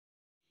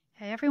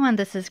Hey everyone,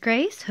 this is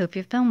Grace. Hope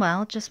you've been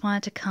well. Just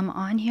wanted to come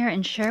on here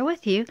and share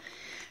with you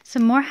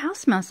some more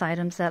house mouse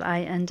items that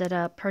I ended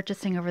up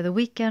purchasing over the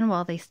weekend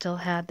while they still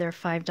had their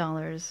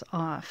 $5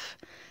 off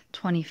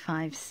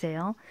 25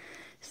 sale.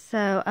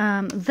 So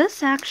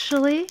this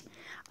actually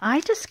I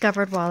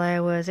discovered while I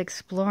was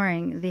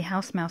exploring the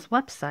House Mouse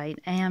website.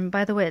 And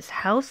by the way, it's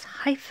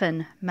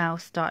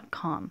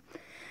house-mouse.com.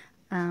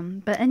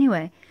 But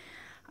anyway,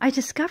 I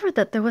discovered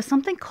that there was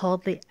something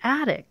called the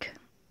attic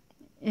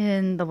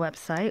in the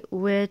website,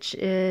 which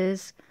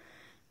is,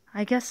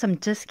 I guess, some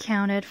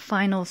discounted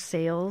final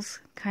sales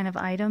kind of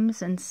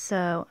items. And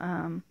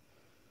so,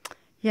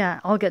 yeah,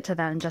 I'll get to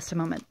that in just a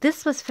moment.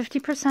 This was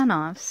 50%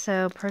 off,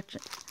 so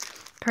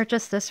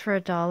purchase this for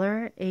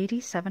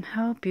 $1.87.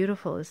 How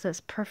beautiful is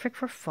this? Perfect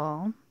for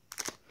fall.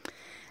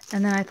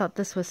 And then I thought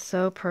this was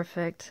so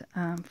perfect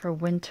for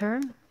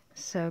winter,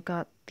 so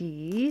got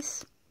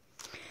these.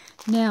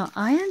 Now,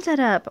 I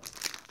ended up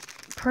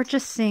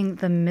purchasing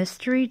the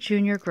Mystery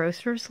Junior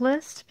Grocers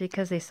list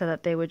because they said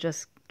that they would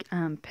just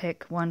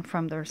pick one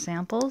from their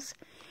samples.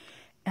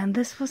 And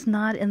this was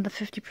not in the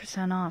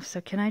 50% off. So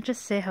can I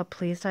just say how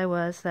pleased I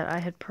was that I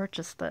had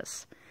purchased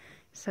this.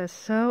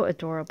 So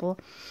adorable.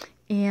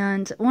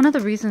 And one of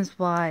the reasons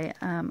why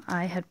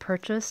I had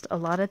purchased a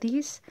lot of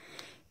these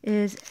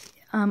is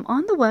on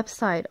the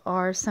website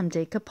are some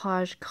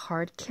decoupage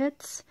card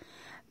kits.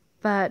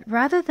 But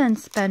rather than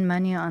spend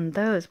money on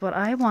those, what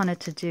I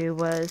wanted to do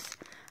was,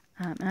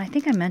 and I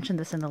think I mentioned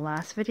this in the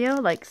last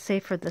video, like say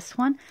for this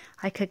one,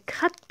 I could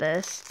cut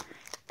this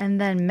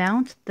and then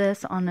mount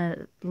this on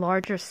a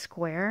larger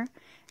square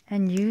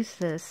and use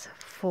this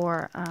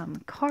for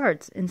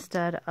cards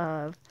instead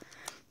of,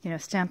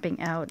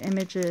 stamping out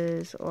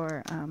images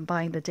or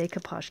buying the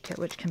decoupage kit,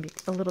 which can be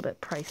a little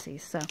bit pricey.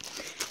 So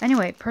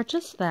anyway,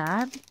 purchased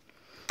that.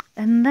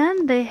 And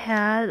then they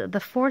had the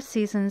 4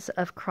 Seasons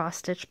of Cross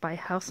Stitch by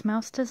House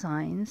Mouse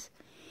Designs.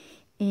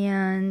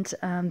 And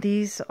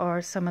these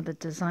are some of the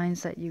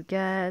designs that you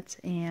get,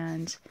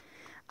 and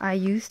I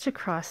used to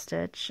cross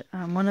stitch.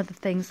 One of the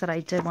things that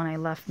I did when I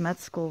left med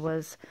school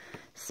was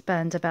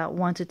spend about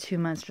 1 to 2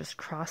 months just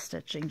cross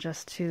stitching,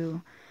 just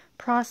to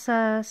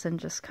process and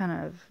just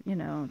kind of,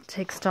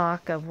 take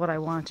stock of what I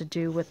wanted to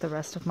do with the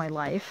rest of my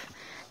life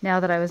now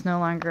that I was no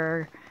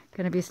longer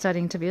going to be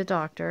studying to be a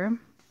doctor.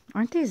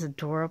 Aren't these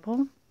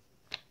adorable?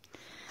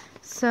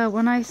 So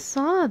when I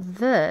saw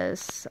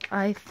this,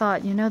 I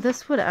thought,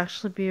 this would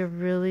actually be a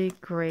really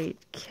great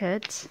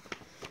kit,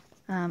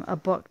 a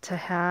book to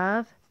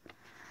have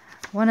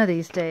one of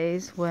these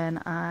days when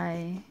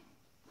I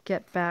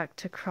get back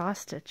to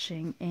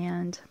cross-stitching.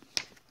 And,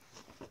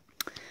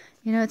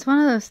 it's one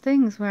of those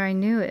things where I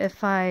knew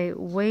if I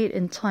wait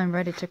until I'm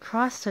ready to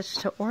cross-stitch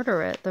to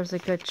order it, there's a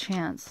good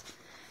chance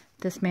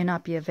this may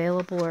not be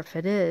available, or if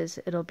it is,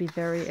 it'll be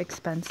very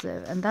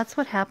expensive. And that's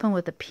what happened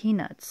with the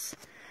Peanuts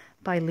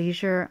by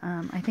Leisure,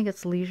 I think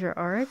it's Leisure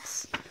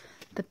Arts.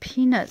 The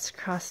Peanuts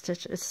cross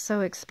stitch is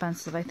so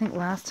expensive. I think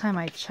last time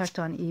I checked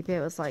on eBay,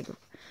 it was like,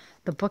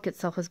 the book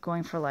itself was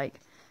going for like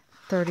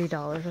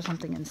 $30 or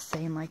something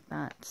insane like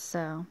that.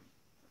 So,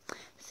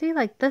 see,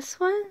 like this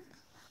one,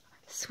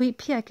 Sweet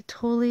Pea, I could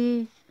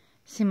totally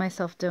see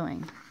myself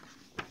doing.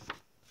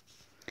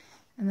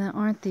 And then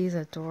aren't these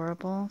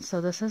adorable?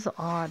 So this is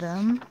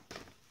Autumn.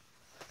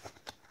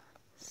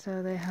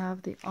 So they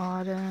have the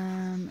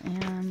Autumn,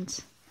 and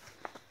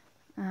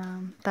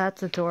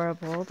that's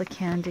adorable, the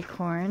candy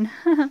corn.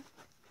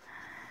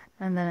 And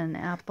then an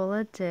apple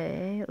a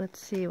day. Let's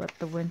see what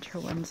the winter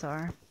ones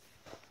are.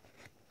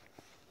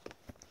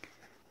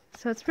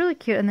 So it's really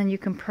cute, and then you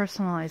can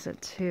personalize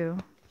it too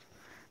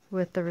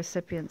with the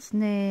recipient's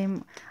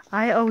name.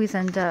 I always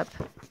end up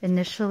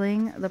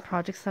initialing the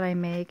projects that I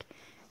make,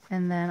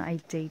 and then I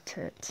date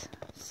it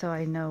so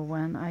I know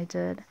when I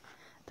did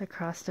the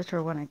cross stitch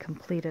or when I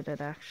completed it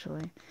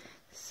actually.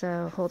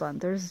 So hold on,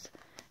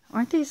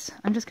 aren't these?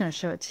 I'm just going to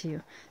show it to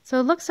you. So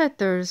it looks like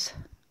there's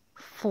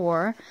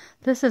 4.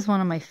 This is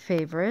one of my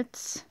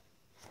favorites.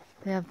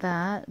 They have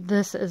that.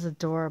 This is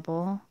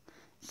adorable.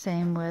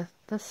 Same with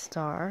the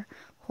star.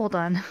 Hold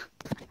on.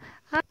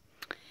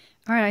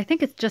 Alright, I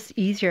think it's just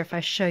easier if I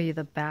show you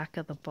the back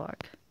of the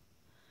book.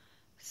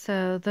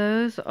 So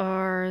those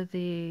are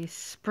the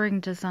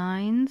spring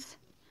designs.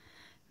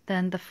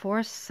 Then the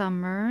 4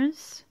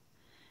 summers.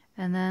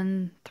 And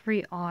then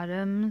 3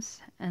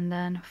 autumns, and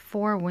then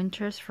 4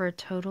 winters for a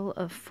total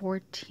of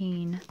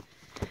 14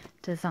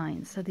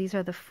 designs. So these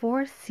are the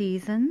 4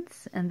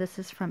 seasons, and this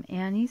is from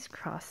Annie's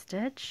Cross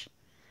Stitch.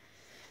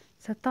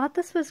 So I thought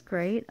this was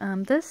great.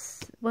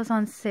 This was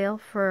on sale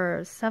for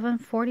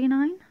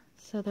 $7.49,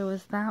 so there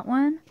was that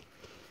one.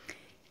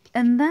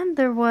 And then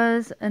there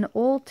was an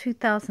old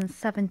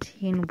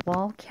 2017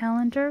 wall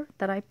calendar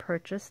that I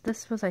purchased.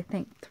 This was, I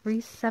think,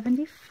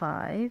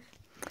 $3.75.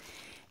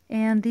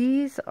 And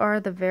these are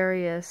the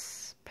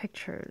various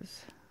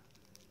pictures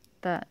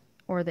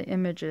or the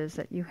images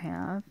that you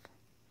have.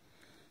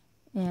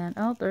 And,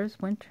 oh, there's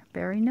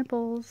Winterberry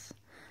Nibbles.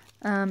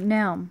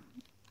 Now,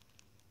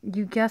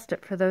 you guessed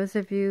it, for those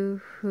of you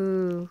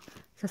who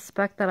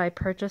suspect that I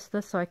purchased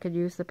this so I could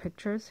use the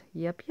pictures?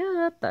 Yep,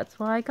 that's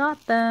why I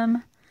got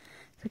them.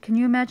 So can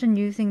you imagine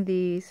using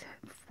these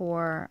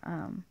for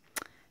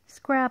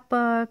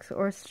scrapbooks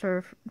or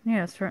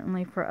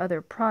certainly for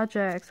other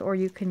projects, or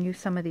you can use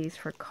some of these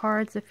for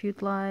cards if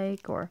you'd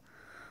like, or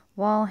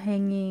wall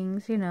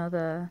hangings.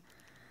 The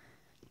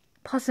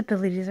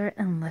possibilities are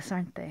endless,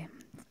 aren't they?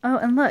 Oh,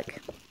 and look,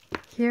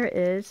 here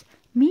is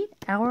Meet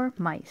Our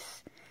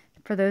Mice.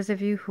 For those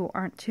of you who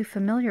aren't too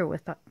familiar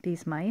with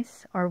these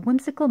mice, our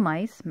whimsical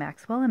mice,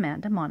 Maxwell,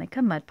 Amanda,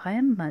 Monica, Mudpie,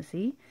 and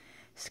Muzzy,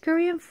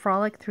 scurry and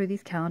frolic through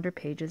these calendar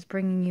pages,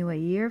 bringing you a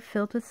year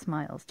filled with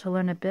smiles. To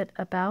learn a bit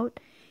about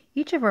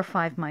each of our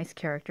 5 mice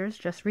characters,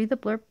 just read the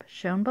blurb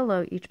shown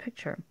below each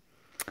picture.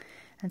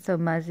 And so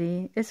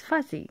Muzzy is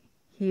Fuzzy.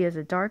 He is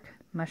a dark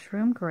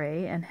mushroom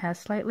gray and has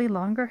slightly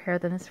longer hair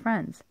than his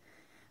friends.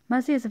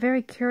 Muzzy is a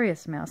very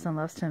curious mouse and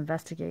loves to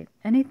investigate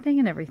anything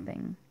and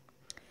everything.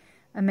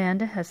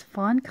 Amanda has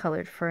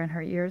fawn-colored fur and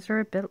her ears are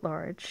a bit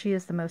large. She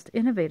is the most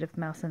innovative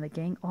mouse in the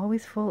gang,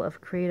 always full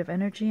of creative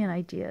energy and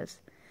ideas.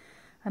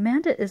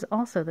 Amanda is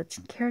also the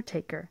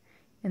caretaker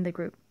in the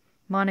group.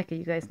 Monica,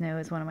 you guys know,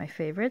 is one of my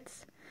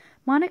favorites.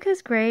 Monica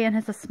is gray and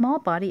has a small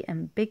body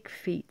and big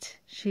feet.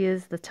 She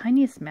is the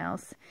tiniest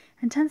mouse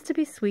and tends to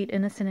be sweet,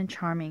 innocent, and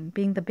charming.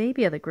 Being the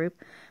baby of the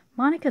group,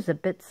 Monica is a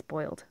bit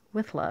spoiled,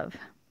 with love.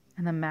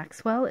 And then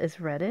Maxwell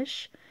is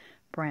reddish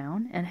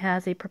brown and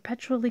has a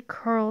perpetually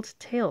curled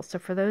tail. So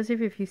for those of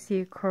you, if you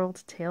see a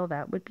curled tail,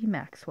 that would be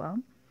Maxwell.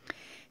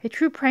 A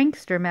true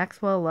prankster,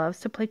 Maxwell loves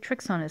to play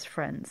tricks on his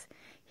friends.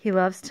 He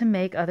loves to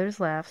make others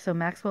laugh, so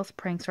Maxwell's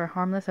pranks are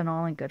harmless and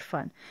all in good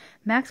fun.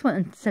 Maxwell,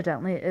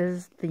 incidentally,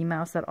 is the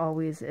mouse that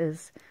always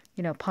is,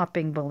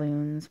 popping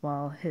balloons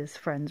while his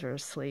friends are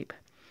asleep.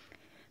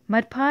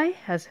 Mudpie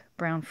has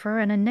brown fur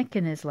and a nick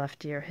in his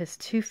left ear. His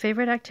 2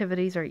 favorite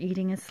activities are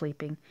eating and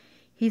sleeping.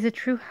 He's a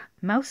true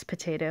mouse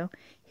potato.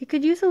 He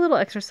could use a little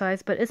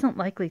exercise, but isn't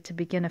likely to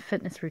begin a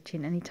fitness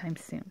routine anytime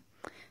soon.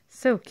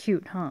 So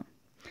cute, huh?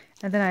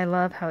 And then I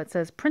love how it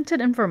says,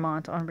 printed in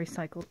Vermont on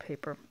recycled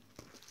paper.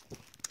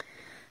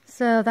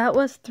 So that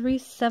was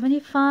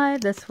 $3.75.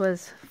 This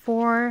was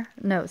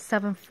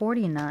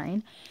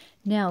 $7.49.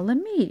 Now let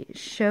me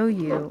show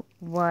you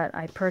what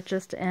I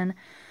purchased. And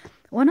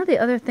one of the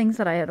other things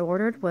that I had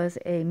ordered was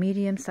a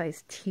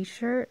medium-sized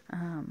t-shirt,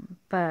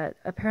 but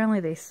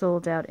apparently they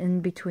sold out in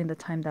between the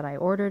time that I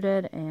ordered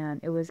it and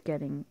it was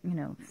getting,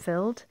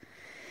 filled.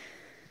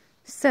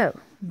 So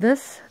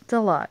this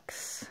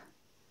deluxe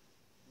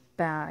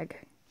bag,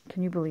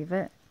 can you believe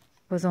it,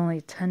 was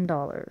only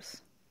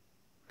 $10.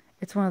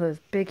 It's one of those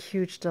big,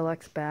 huge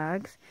deluxe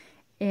bags.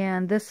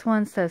 And this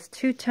one says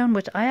two-tone,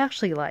 which I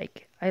actually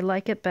like. I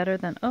like it better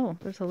than, oh,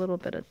 there's a little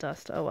bit of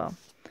dust. Oh, well.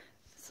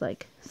 It's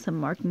like some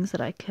markings that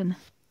I can,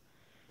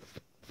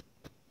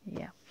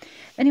 yeah.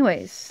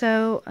 Anyways,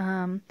 so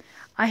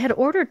I had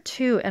ordered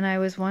 2, and I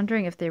was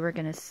wondering if they were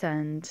going to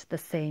send the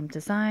same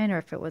design or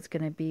if it was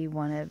going to be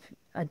one of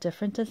a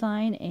different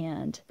design,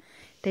 and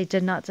they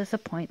did not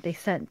disappoint. They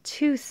sent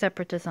 2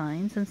 separate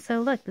designs, and so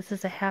look, this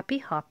is a Happy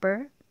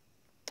Hopper.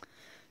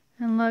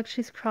 And look,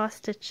 she's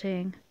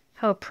cross-stitching.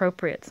 How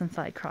appropriate since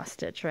I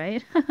cross-stitch,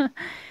 right?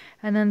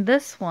 And then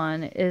this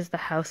one is the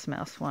House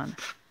Mouse one.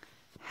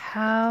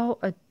 How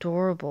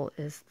adorable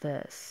is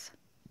this?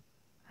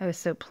 I was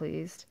so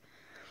pleased.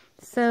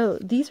 So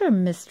these are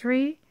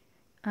mystery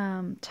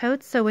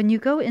totes. So when you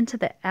go into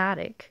the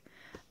attic,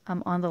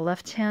 on the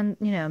left-hand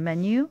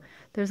menu,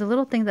 there's a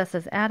little thing that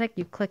says attic.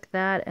 You click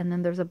that, and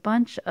then there's a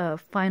bunch of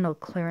final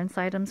clearance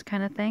items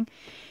kind of thing.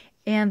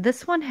 And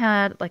this one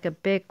had like a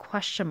big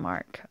question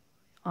mark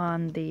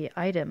on the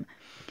item,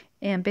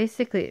 and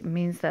basically it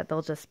means that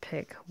they'll just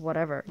pick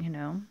whatever,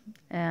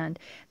 and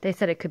they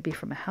said it could be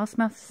from a house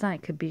mouse design,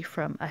 it could be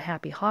from a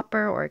Happy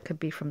Hopper, or it could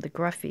be from the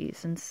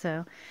Gruffies. And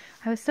so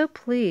I was so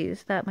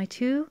pleased that my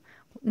two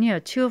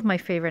of my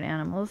favorite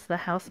animals, the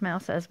house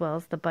mouse as well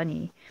as the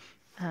bunny,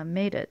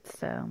 made it.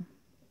 So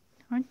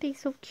aren't they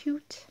so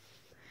cute?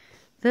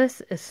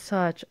 This is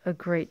such a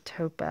great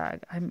tote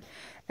bag. And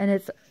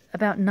it's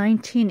about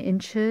 19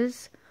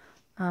 inches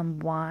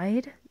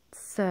wide.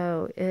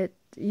 So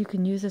you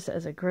can use this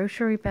as a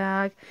grocery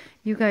bag.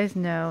 You guys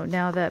know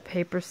now that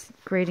paper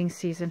grading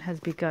season has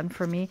begun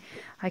for me,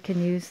 I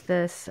can use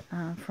this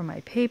for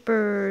my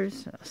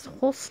papers, a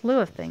whole slew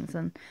of things.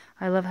 And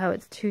I love how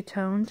it's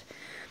two-toned.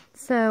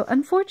 So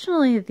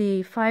unfortunately,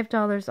 the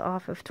 $5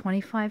 off of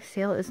 25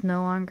 sale is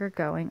no longer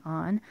going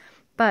on.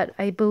 But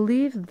I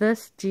believe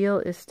this deal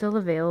is still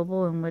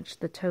available, in which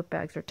the tote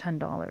bags are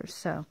 $10.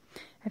 So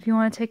if you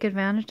want to take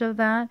advantage of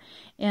that,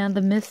 and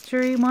the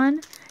mystery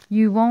one,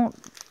 you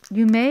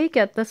may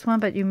get this one,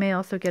 but you may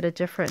also get a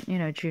different,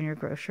 junior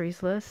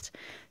groceries list.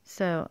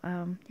 So,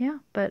 yeah,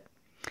 but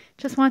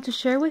just want to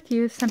share with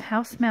you some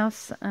House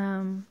Mouse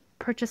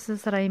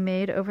purchases that I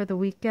made over the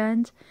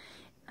weekend,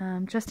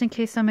 just in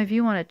case some of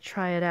you want to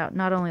try it out.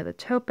 Not only the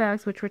tote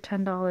bags, which were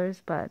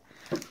 $10, but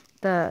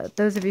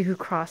those of you who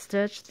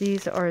cross-stitch,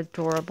 these are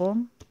adorable.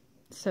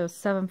 So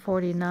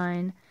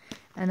 $7.49.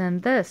 And then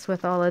this,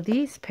 with all of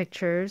these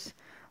pictures,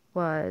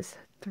 was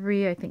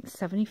 3, I think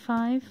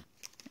 75.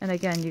 And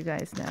again, you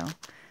guys know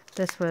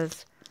this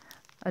was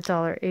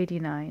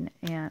 $1.89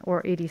 and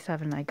or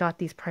 87. I got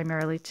these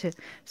primarily to,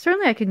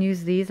 certainly I can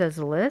use these as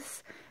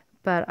lists,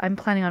 but I'm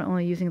planning on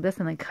only using this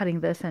and then cutting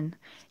this and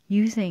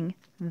using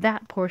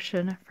that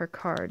portion for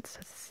cards.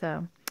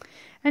 So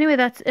anyway,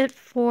 that's it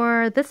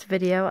for this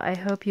video. I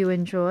hope you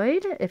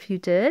enjoyed. If you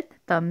did,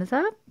 thumbs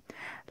up,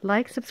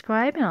 like,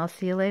 subscribe, and I'll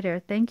see you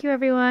later. Thank you,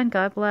 everyone.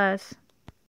 God bless.